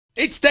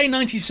It's day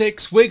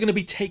 96. We're going to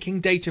be taking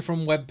data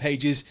from web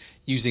pages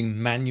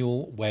using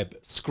manual web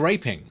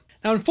scraping.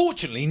 Now,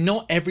 unfortunately,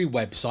 not every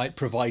website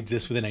provides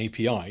us with an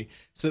API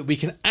so that we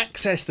can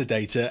access the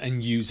data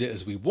and use it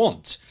as we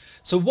want.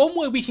 So one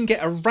way we can get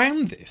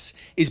around this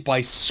is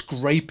by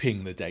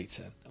scraping the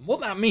data. And what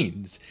that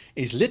means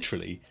is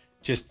literally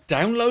just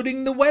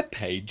downloading the web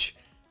page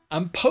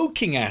and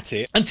poking at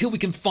it until we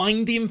can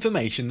find the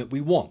information that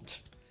we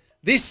want.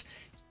 This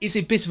is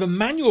a bit of a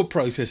manual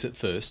process at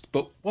first,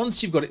 but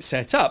once you've got it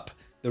set up,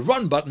 the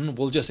run button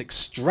will just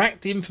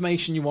extract the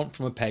information you want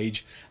from a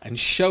page and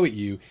show it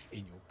you in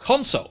your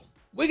console.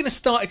 We're going to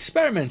start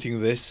experimenting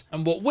with this,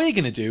 and what we're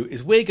going to do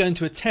is we're going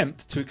to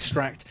attempt to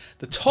extract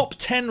the top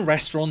 10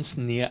 restaurants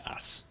near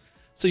us.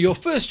 So your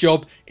first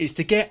job is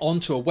to get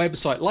onto a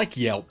website like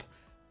Yelp,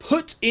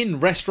 put in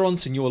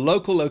restaurants in your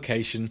local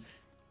location,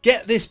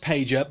 get this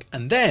page up,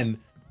 and then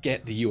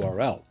get the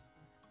URL.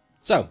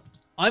 So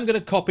I'm going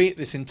to copy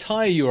this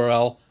entire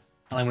URL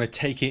and I'm going to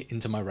take it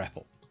into my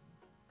REPL.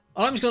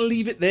 And I'm just going to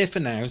leave it there for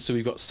now so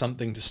we've got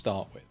something to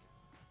start with.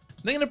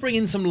 I'm going to bring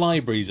in some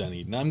libraries I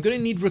need. Now I'm going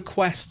to need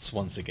requests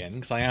once again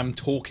because I am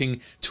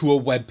talking to a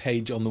web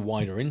page on the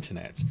wider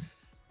internet.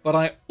 But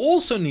I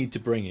also need to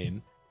bring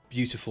in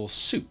Beautiful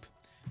Soup.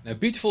 Now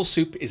Beautiful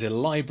Soup is a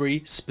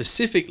library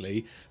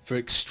specifically for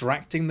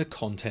extracting the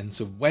contents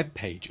of web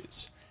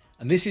pages.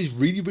 And this is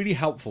really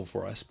helpful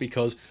for us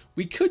because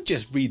we could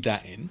just read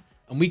that in,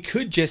 and we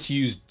could just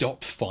use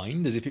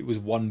 .find as if it was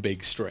one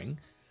big string.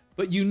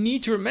 But you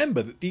need to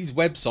remember that these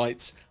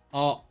websites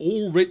are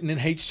all written in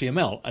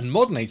HTML, and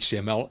modern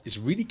HTML is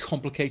really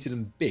complicated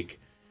and big.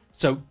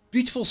 So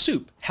Beautiful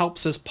Soup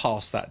helps us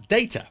pass that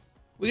data.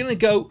 We're going to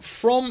go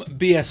from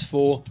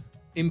BS4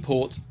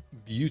 import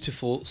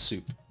Beautiful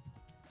Soup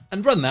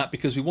and run that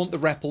because we want the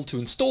REPL to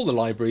install the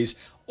libraries,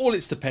 all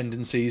its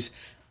dependencies,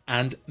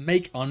 and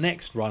make our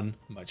next run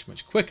much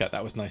quicker.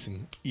 That was nice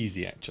and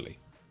easy actually.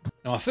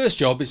 Now our first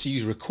job is to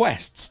use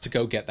requests to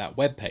go get that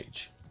web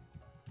page.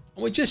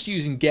 And we're just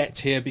using get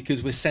here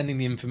because we're sending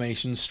the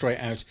information straight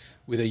out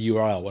with a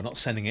URL. We're not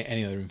sending it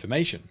any other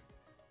information.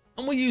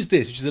 And we'll use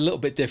this, which is a little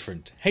bit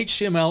different.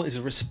 HTML is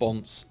a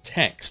response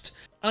text.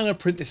 And I'm going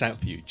to print this out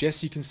for you just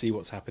so you can see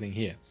what's happening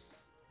here.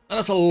 And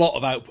that's a lot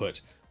of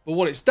output. But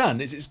what it's done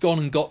is it's gone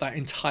and got that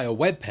entire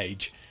web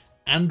page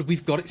and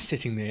we've got it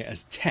sitting there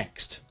as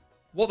text.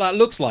 What that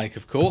looks like,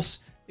 of course,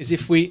 is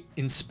if we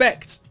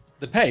inspect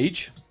the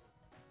page,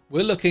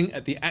 we're looking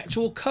at the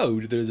actual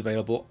code that is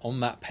available on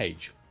that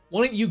page.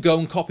 Why don't you go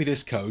and copy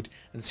this code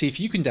and see if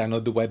you can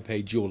download the web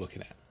page you're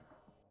looking at.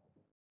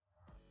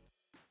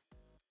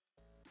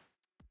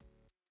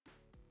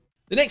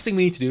 The next thing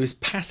we need to do is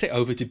pass it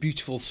over to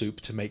Beautiful Soup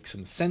to make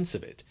some sense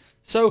of it.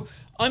 So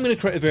I'm going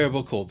to create a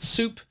variable called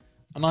soup,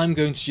 and I'm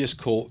going to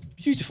just call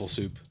Beautiful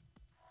Soup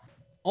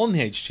on the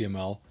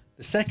HTML.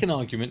 The second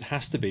argument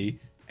has to be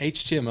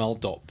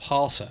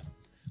html.parser.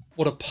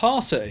 What a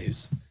parser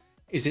is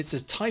it's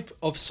a type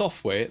of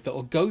software that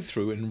will go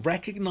through and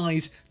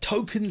recognize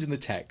tokens in the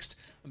text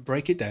and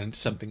break it down into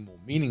something more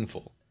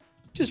meaningful.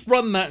 Just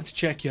run that to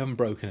check you haven't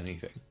broken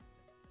anything.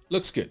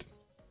 Looks good.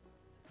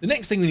 The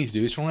next thing we need to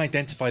do is try and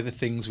identify the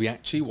things we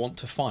actually want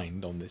to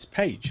find on this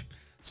page.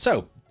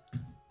 So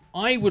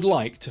I would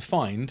like to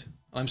find,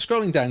 I'm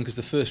scrolling down because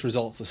the first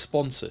results are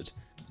sponsored.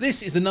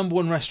 This is the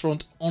 #1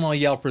 restaurant on our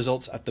Yelp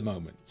results at the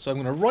moment. So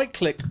I'm going to right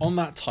click on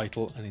that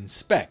title and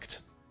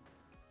inspect.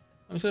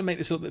 I'm just going to make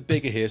this a little bit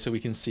bigger here so we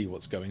can see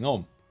what's going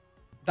on.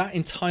 That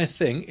entire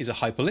thing is a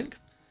hyperlink,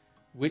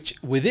 which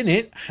within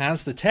it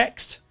has the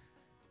text,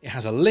 it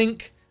has a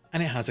link,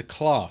 and it has a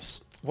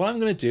class. What I'm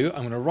going to do,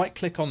 I'm going to right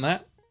click on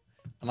that,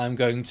 and I'm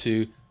going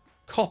to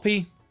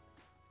copy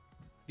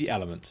the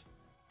element.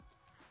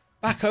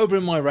 Back over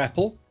in my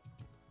REPL,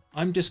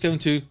 I'm just going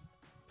to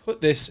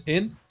put this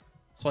in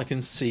so I can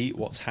see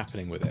what's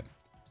happening with it.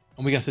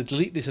 And we're going to have to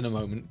delete this in a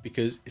moment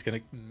because it's going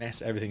to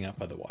mess everything up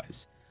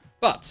otherwise.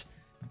 But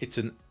it's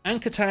an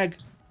anchor tag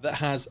that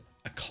has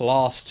a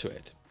class to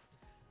it.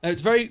 Now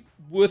it's very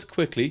worth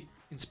quickly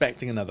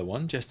inspecting another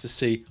one just to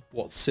see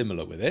what's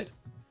similar with it.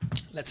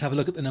 Let's have a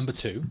look at the #2.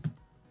 So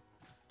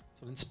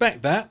I'll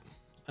inspect that.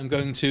 I'm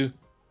going to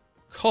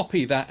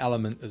copy that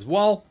element as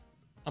well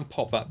and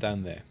pop that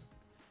down there.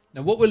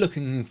 Now what we're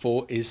looking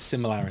for is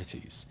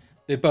similarities.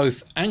 They're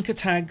both anchor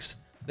tags,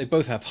 they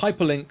both have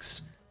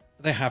hyperlinks,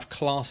 they have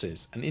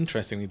classes, and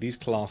interestingly these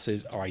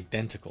classes are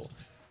identical.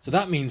 So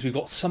that means we've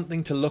got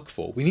something to look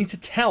for. We need to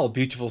tell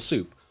Beautiful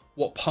Soup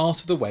what part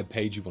of the web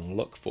page you want to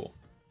look for.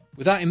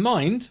 With that in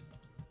mind,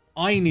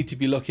 I need to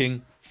be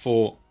looking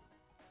for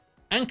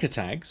anchor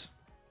tags.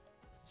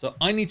 So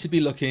I need to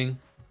be looking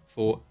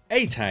for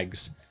A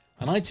tags,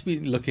 and I need to be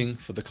looking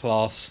for the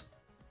class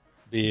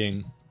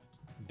being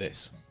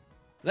this.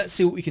 Let's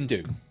see what we can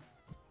do.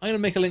 I'm going to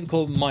make a link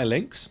called my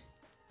links,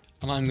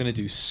 and I'm going to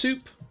do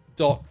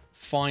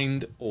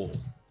soup.findAll.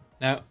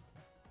 Now,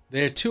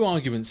 there are two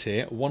arguments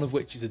here, one of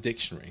which is a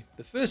dictionary.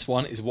 The first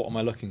one is what am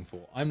I looking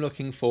for? I'm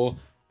looking for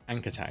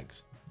anchor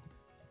tags.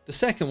 The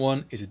second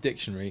one is a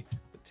dictionary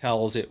that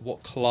tells it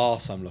what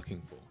class I'm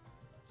looking for.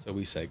 So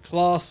we say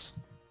class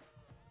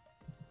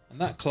And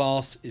that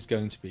class is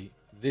going to be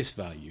this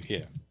value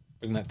here.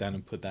 Bring that down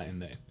and put that in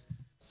there.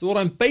 So what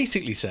I'm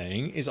basically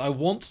saying is I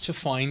want to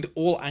find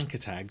all anchor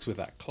tags with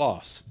that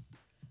class.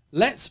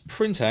 Let's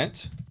print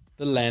out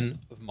the len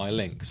of my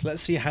links.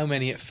 Let's see how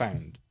many it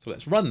found. So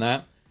let's run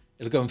that.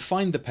 It'll go and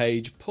find the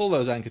page, pull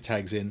those anchor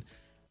tags in,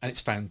 and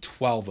it's found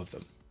 12 of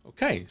them.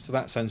 Okay, so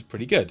that sounds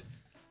pretty good.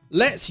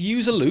 Let's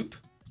use a loop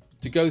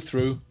to go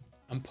through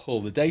and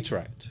pull the data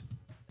out.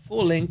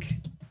 For link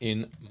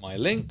in my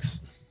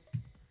links,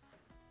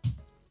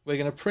 we're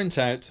going to print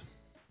out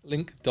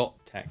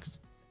link.text.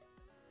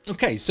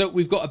 Okay, so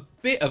we've got a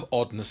bit of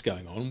oddness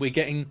going on. We're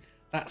getting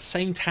that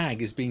same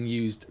tag is being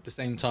used at the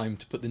same time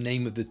to put the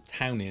name of the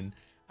town in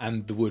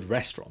and the word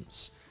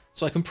restaurants.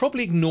 So I can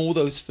probably ignore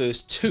those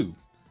first two.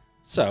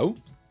 So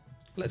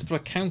let's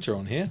put a counter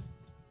on here.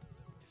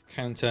 If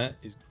counter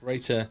is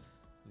greater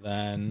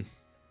than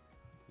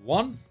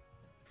 1,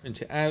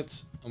 print it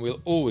out, and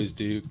we'll always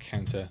do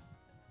counter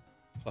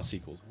plus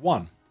equals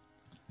 1.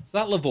 So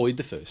that'll avoid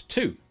the first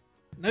two.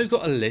 Now we've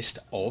got a list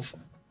of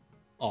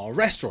our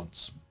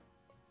restaurants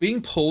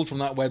being pulled from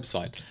that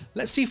website.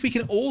 Let's see if we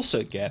can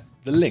also get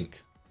the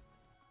link.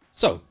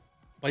 So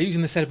by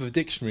using the setup of a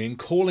dictionary and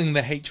calling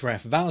the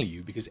href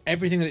value, because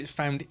everything that it's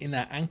found in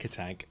that anchor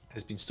tag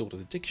has been stored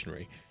as a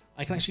dictionary,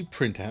 I can actually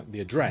print out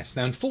the address.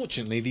 Now,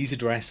 unfortunately, these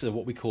addresses are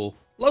what we call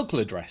local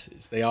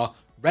addresses. They are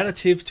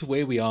relative to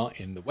where we are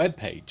in the web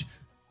page,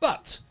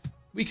 but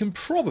we can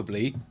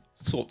probably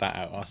sort that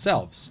out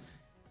ourselves.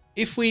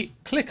 If we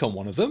click on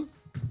one of them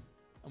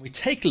and we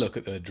take a look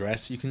at the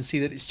address, you can see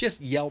that it's just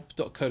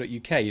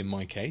yelp.co.uk in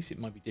my case. It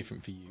might be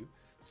different for you,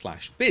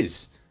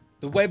 /biz.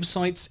 The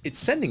websites it's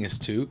sending us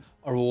to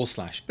are all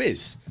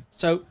 /biz.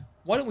 So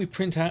why don't we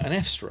print out an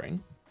F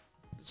string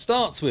that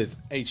starts with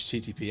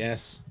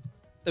https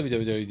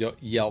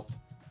www.yelp.com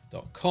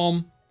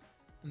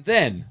and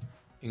then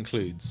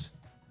includes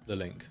the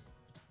link.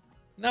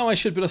 Now I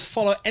should be able to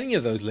follow any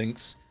of those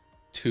links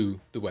to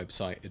the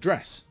website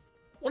address.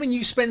 Why don't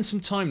you spend some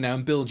time now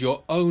and build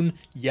your own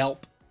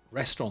Yelp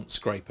restaurant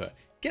scraper?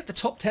 Get the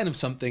top 10 of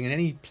something in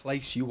any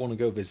place you want to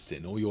go visit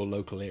in or your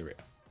local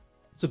area.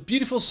 So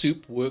Beautiful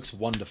Soup works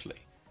wonderfully.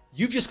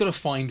 You've just got to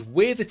find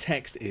where the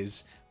text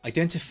is,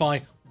 identify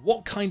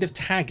what kind of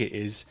tag it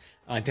is,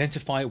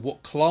 identify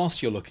what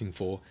class you're looking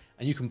for,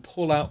 and you can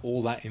pull out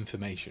all that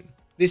information.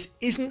 This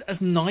isn't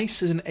as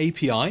nice as an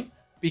API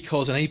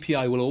because an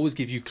API will always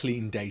give you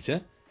clean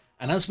data.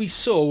 And as we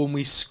saw when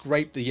we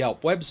scraped the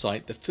Yelp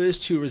website, the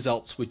first two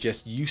results were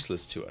just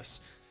useless to us.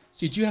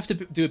 So you do have to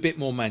do a bit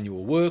more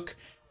manual work.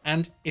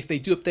 And if they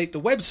do update the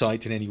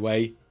website in any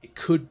way, it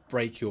could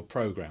break your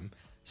program.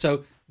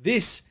 So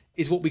this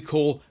is what we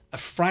call a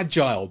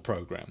fragile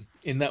program,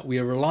 in that we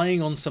are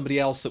relying on somebody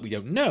else that we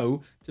don't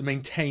know to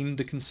maintain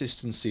the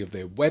consistency of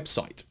their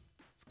website.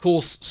 Of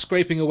course,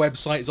 scraping a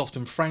website is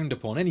often frowned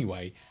upon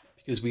anyway,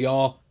 because we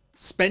are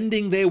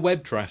spending their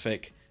web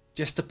traffic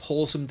just to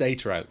pull some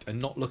data out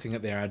and not looking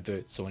at their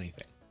adverts or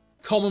anything.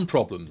 Common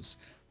problems.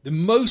 The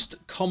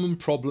most common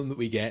problem that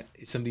we get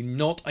is somebody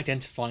not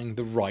identifying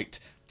the right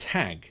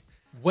tag.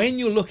 When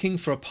you're looking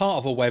for a part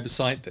of a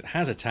website that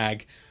has a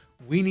tag,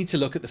 we need to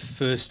look at the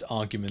first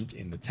argument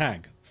in the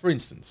tag. For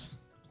instance,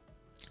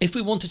 if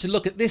we wanted to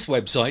look at this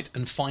website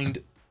and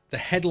find the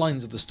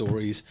headlines of the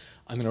stories,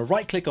 I'm going to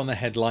right click on the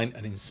headline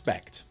and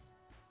inspect.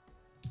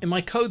 In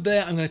my code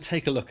there, I'm going to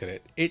take a look at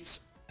it.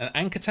 It's an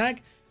anchor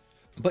tag,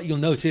 but you'll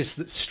notice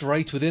that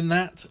straight within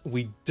that,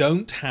 we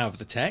don't have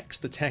the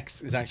text. The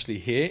text is actually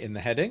here in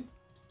the heading.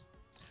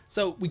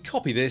 So we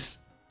copy this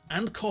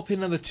and copy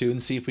another two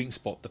and see if we can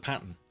spot the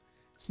pattern.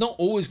 It's not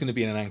always going to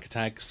be in an anchor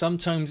tag.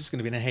 Sometimes it's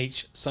going to be in a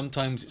H,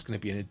 sometimes it's going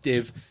to be in a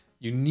div.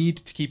 You need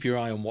to keep your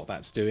eye on what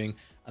that's doing,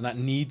 and that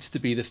needs to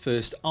be the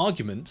first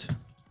argument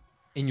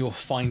in your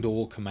find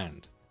all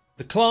command.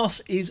 The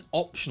class is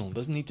optional,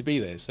 doesn't need to be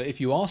there. So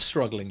if you are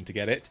struggling to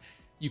get it,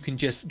 you can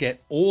just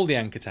get all the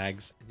anchor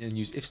tags and then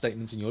use if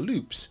statements in your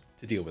loops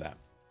to deal with that.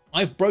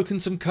 I've broken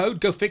some code,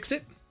 go fix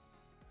it.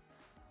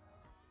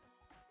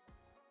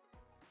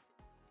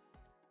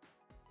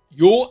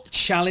 Your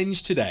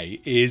challenge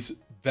today is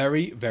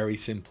very, very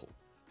simple.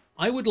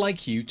 I would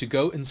like you to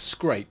go and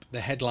scrape the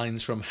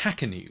headlines from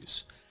Hacker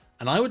News,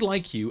 and I would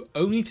like you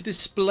only to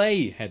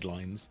display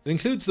headlines that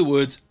includes the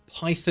words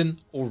Python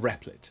or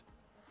Replit.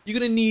 You're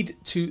going to need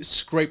to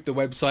scrape the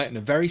website in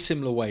a very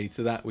similar way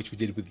to that which we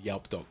did with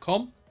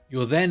yelp.com.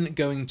 You're then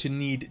going to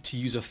need to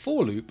use a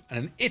for loop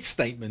and an if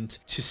statement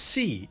to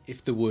see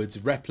if the words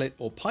Replit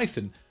or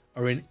Python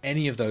are in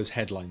any of those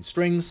headline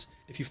strings.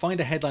 If you find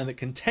a headline that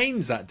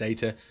contains that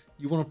data,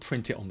 you want to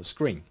print it on the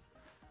screen.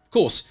 Of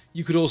course,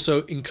 you could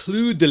also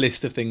include the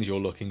list of things you're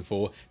looking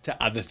for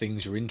to other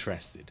things you're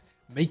interested.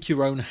 Make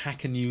your own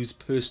Hacker News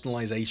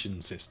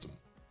personalization system.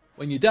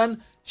 When you're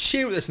done,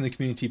 share it with us in the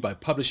community by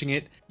publishing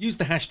it. Use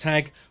the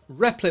hashtag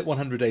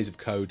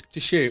Replit100daysofcode to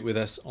share it with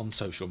us on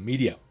social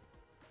media.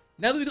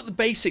 Now that we've got the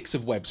basics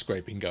of web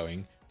scraping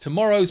going,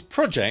 tomorrow's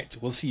project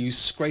will see you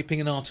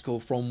scraping an article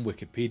from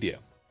Wikipedia.